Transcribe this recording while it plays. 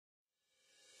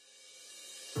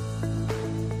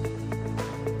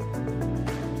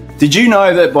Did you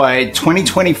know that by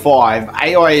 2025,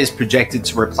 AI is projected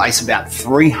to replace about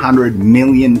 300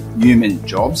 million human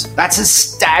jobs? That's a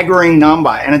staggering number,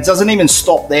 and it doesn't even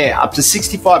stop there. Up to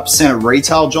 65% of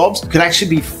retail jobs could actually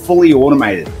be fully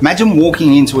automated. Imagine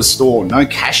walking into a store, no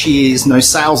cashiers, no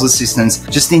sales assistants,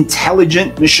 just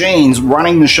intelligent machines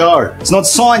running the show. It's not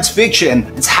science fiction,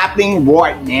 it's happening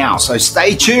right now. So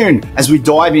stay tuned as we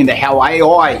dive into how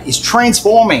AI is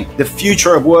transforming the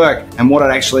future of work and what it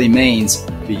actually means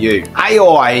for you.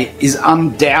 AI is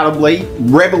undoubtedly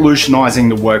revolutionizing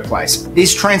the workplace.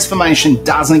 This transformation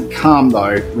doesn't come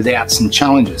though without some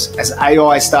challenges. As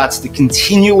AI starts to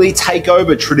continually take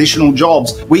over traditional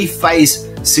jobs, we face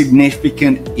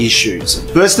significant issues.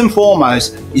 First and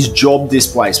foremost is job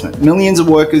displacement. Millions of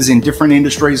workers in different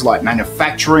industries like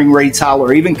manufacturing, retail,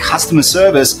 or even customer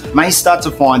service may start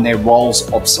to find their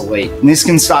roles obsolete. And this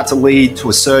can start to lead to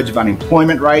a surge of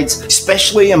unemployment rates,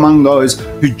 especially among those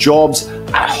whose jobs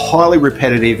are highly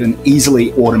repetitive and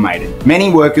easily automated.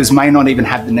 Many workers may not even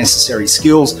have the necessary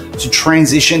skills to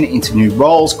transition into new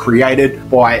roles created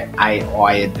by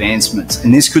AI advancements.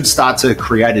 And this could start to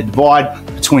create a divide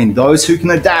between those who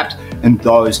can adapt and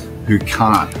those who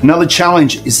can't. Another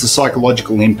challenge is the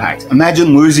psychological impact.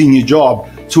 Imagine losing your job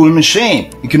to a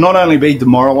machine. It can not only be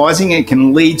demoralizing, it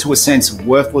can lead to a sense of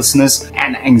worthlessness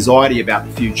and anxiety about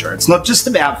the future. It's not just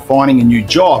about finding a new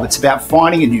job, it's about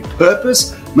finding a new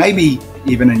purpose, maybe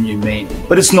even a new meaning.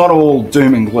 But it's not all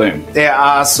doom and gloom. There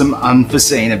are some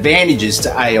unforeseen advantages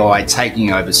to AI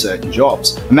taking over certain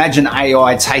jobs. Imagine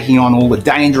AI taking on all the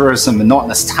dangerous and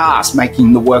monotonous tasks,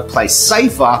 making the workplace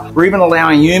safer, or even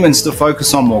allowing humans to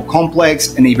focus on more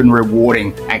complex and even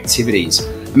rewarding activities.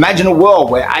 Imagine a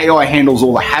world where AI handles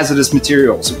all the hazardous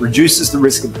materials, it reduces the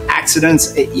risk of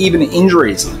accidents, even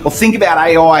injuries. Or think about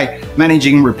AI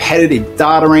managing repetitive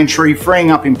data entry, freeing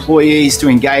up employees to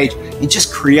engage in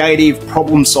just creative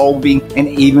problem solving and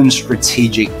even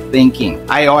strategic thinking.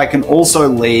 AI can also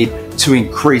lead to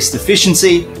increased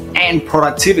efficiency and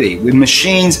productivity. With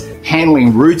machines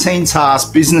handling routine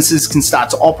tasks, businesses can start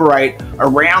to operate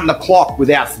around the clock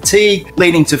without fatigue,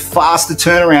 leading to faster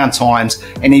turnaround times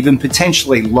and even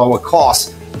potentially lower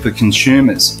costs for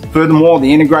consumers. Furthermore,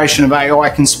 the integration of AI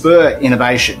can spur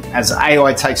innovation. As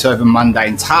AI takes over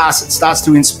mundane tasks, it starts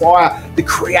to inspire the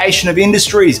creation of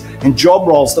industries and job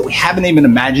roles that we haven't even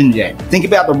imagined yet. Think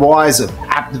about the rise of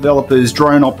app developers,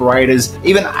 drone operators,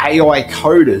 even AI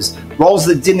coders. Roles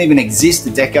that didn't even exist a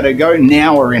decade ago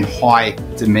now are in high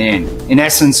demand. In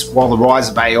essence, while the rise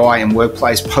of AI in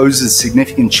workplace poses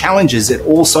significant challenges, it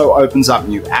also opens up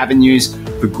new avenues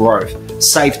for growth,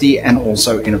 safety, and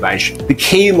also innovation. The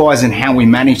key lies in how we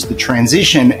manage the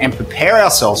transition and prepare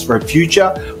ourselves for a future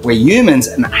where humans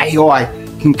and AI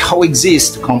can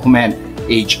coexist to complement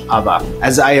each other.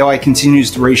 As AI continues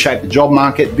to reshape the job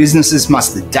market, businesses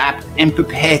must adapt and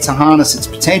prepare to harness its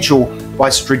potential by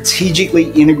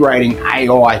strategically integrating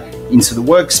AI into the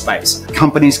workspace.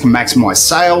 Companies can maximize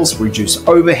sales, reduce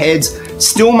overheads,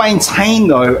 still maintain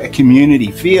though a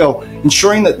community feel,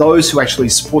 ensuring that those who actually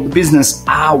support the business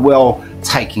are well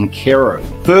taken care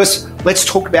of. First, let's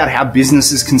talk about how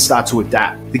businesses can start to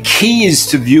adapt. The key is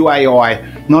to view AI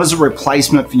not as a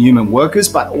replacement for human workers,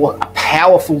 but a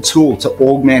powerful tool to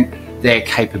augment their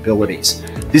capabilities.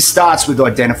 This starts with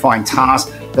identifying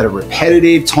tasks that are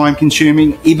repetitive,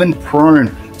 time-consuming, even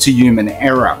prone to human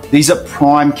error. These are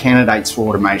prime candidates for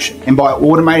automation. And by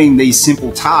automating these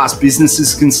simple tasks,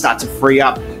 businesses can start to free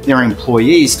up their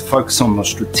employees to focus on more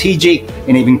strategic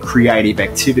and even creative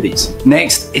activities.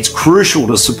 Next, it's crucial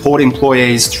to support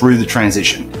employees through the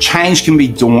transition. Change can be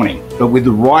daunting, but with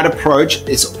the right approach,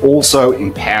 it's also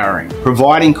empowering.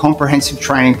 Providing comprehensive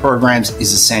training programs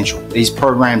is essential. These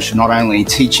programs should not only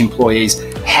teach employees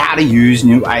how to use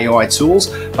new AI tools,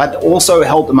 but also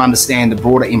help them understand the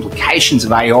broader implications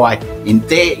of AI in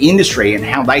their industry and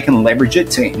how they can leverage it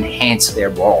to enhance their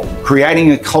role.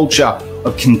 Creating a culture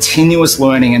of continuous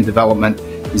learning and development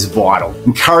is vital.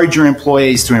 Encourage your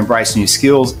employees to embrace new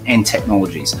skills and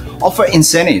technologies. Offer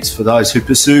incentives for those who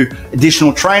pursue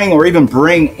additional training or even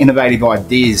bring innovative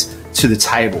ideas to the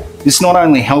table. This not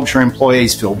only helps your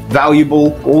employees feel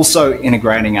valuable, also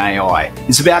integrating AI.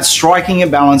 It's about striking a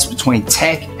balance between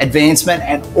tech advancement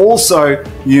and also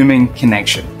human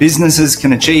connection. Businesses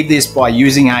can achieve this by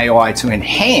using AI to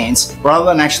enhance rather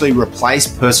than actually replace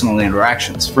personal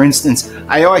interactions. For instance,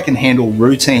 AI can handle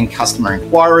routine customer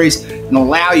inquiries and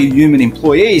allow your human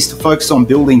employees to focus on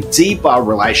building deeper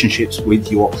relationships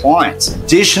with your clients.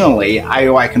 Additionally,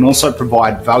 AI can also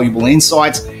provide valuable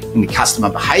insights into customer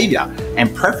behavior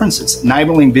and preferences,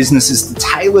 enabling businesses to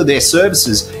tailor their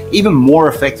services even more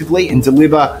effectively and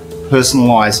deliver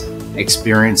personalized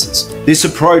experiences. This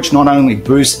approach not only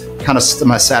boosts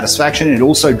customer satisfaction. It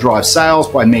also drives sales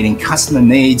by meeting customer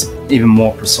needs even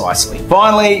more precisely.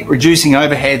 Finally, reducing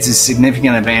overheads is a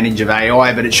significant advantage of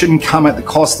AI, but it shouldn't come at the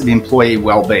cost of employee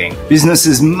well-being.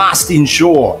 Businesses must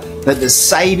ensure that the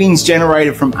savings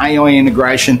generated from AI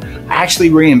integration are actually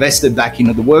reinvested back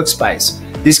into the workspace.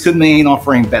 This could mean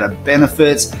offering better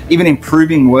benefits, even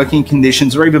improving working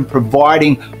conditions, or even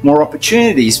providing more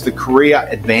opportunities for career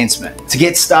advancement. To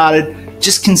get started,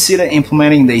 just consider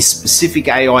implementing these specific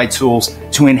AI tools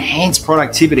to enhance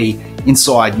productivity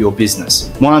inside your business.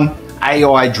 1.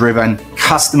 AI-driven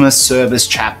customer service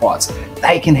chatbots.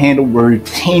 They can handle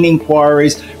routine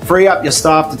inquiries, free up your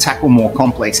staff to tackle more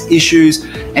complex issues,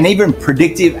 and even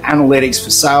predictive analytics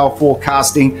for sale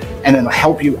forecasting, and it'll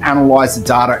help you analyze the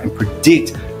data and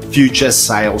predict future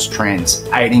sales trends,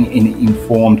 aiding in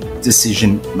informed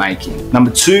decision making. Number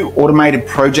 2, automated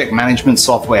project management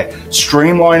software,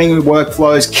 streamlining your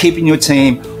workflows, keeping your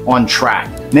team on track.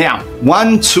 Now,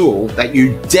 one tool that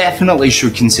you definitely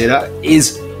should consider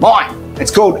is mine.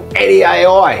 It's called Eddy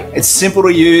AI. It's simple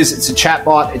to use. It's a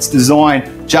chatbot. It's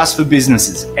designed just for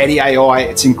businesses. Eddy AI,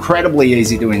 it's incredibly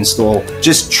easy to install.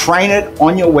 Just train it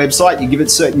on your website. You give it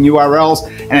certain URLs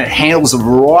and it handles a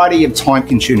variety of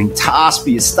time-consuming tasks for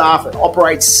your staff. It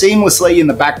operates seamlessly in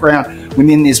the background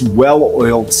within this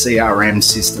well-oiled CRM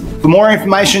system. For more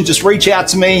information, just reach out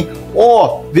to me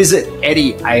or visit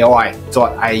eddyai.au.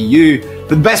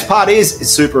 But the best part is it's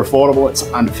super affordable. It's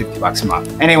under $50 a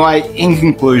month. Anyway, in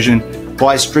conclusion,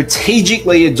 by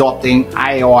strategically adopting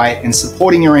AI and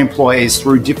supporting your employees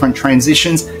through different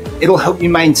transitions, it'll help you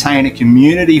maintain a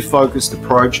community-focused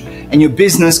approach, and your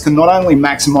business can not only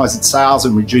maximize its sales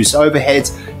and reduce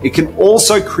overheads, it can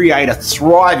also create a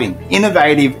thriving,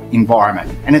 innovative environment.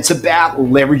 And it's about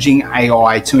leveraging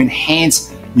AI to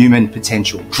enhance human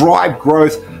potential, drive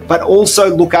growth, but also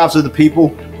look after the people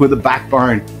who are the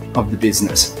backbone of the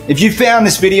business. If you found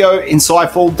this video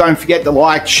insightful, don't forget to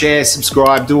like, share,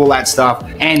 subscribe, do all that stuff,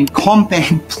 and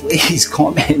comment, please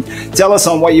comment. Tell us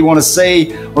on what you want to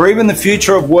see, or even the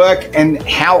future of work and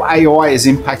how AI is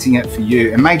impacting it for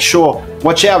you. And make sure,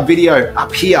 watch our video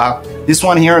up here. This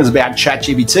one here is about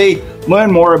ChatGPT. Learn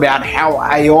more about how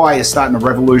AI is starting to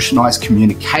revolutionize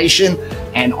communication,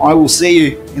 and I will see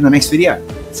you in the next video.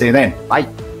 See you then. Bye.